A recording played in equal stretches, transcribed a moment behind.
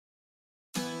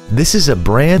This is a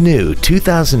brand new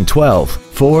 2012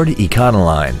 Ford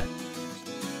Econoline.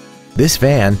 This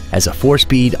van has a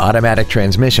 4-speed automatic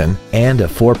transmission and a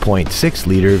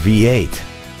 4.6-liter V8.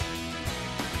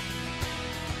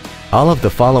 All of the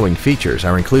following features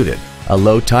are included: a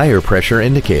low tire pressure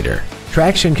indicator,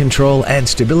 traction control and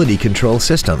stability control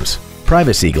systems,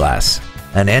 privacy glass,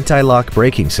 an anti-lock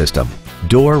braking system,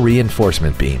 door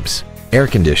reinforcement beams, air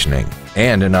conditioning,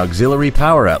 and an auxiliary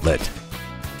power outlet.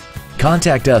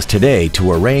 Contact us today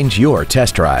to arrange your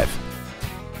test drive.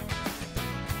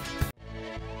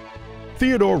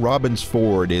 Theodore Robins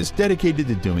Ford is dedicated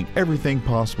to doing everything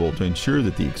possible to ensure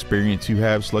that the experience you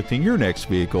have selecting your next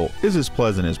vehicle is as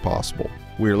pleasant as possible.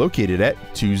 We are located at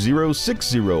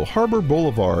 2060 Harbor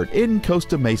Boulevard in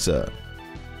Costa Mesa.